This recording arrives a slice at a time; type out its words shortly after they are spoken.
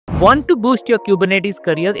Want to boost your Kubernetes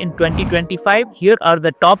career in 2025? Here are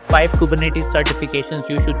the top 5 Kubernetes certifications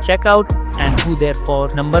you should check out and who they're for.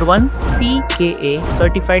 Number 1, CKA,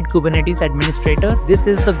 Certified Kubernetes Administrator. This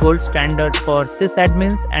is the gold standard for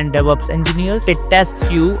SysAdmins and DevOps Engineers. It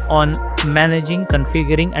tests you on managing,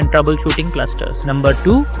 configuring, and troubleshooting clusters. Number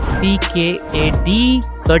 2, CKAD,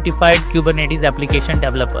 Certified Kubernetes Application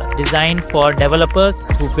Developer, designed for developers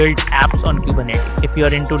who build apps on Kubernetes. If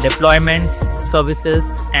you're into deployments, services,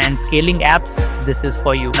 and scaling apps, this is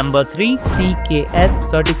for you. Number 3, CKS,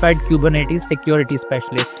 Certified Kubernetes Security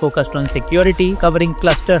Specialist, focused on security, covering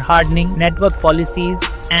cluster hardening, network policies,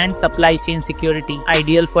 and supply chain security,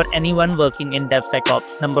 ideal for anyone working in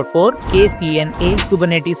DevSecOps. Number 4, KCNA,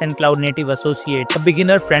 Kubernetes and Cloud Native Associate, a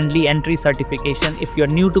beginner-friendly entry certification. If you're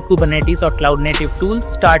new to Kubernetes or Cloud Native tools,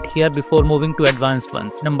 start here before moving to advanced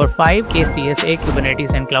ones. Number 5, KCSA,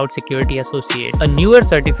 Kubernetes and Cloud Security Associate, a newer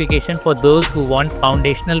certification for those who want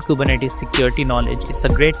foundational Kubernetes security knowledge. It's a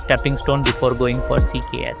great stepping stone before going for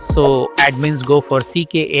CKS. So admins go for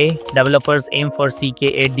CKA, developers aim for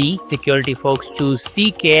CKAD, security folks choose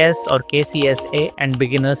CKS or KCSA, and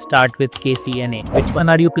beginners start with KCNA. Which one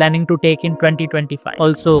are you planning to take in 2025?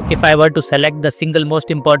 Also, if I were to select the single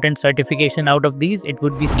most important certification out of these, it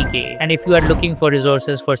would be CKA. And if you are looking for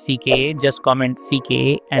resources for CKA, just comment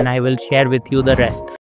CKA and I will share with you the rest.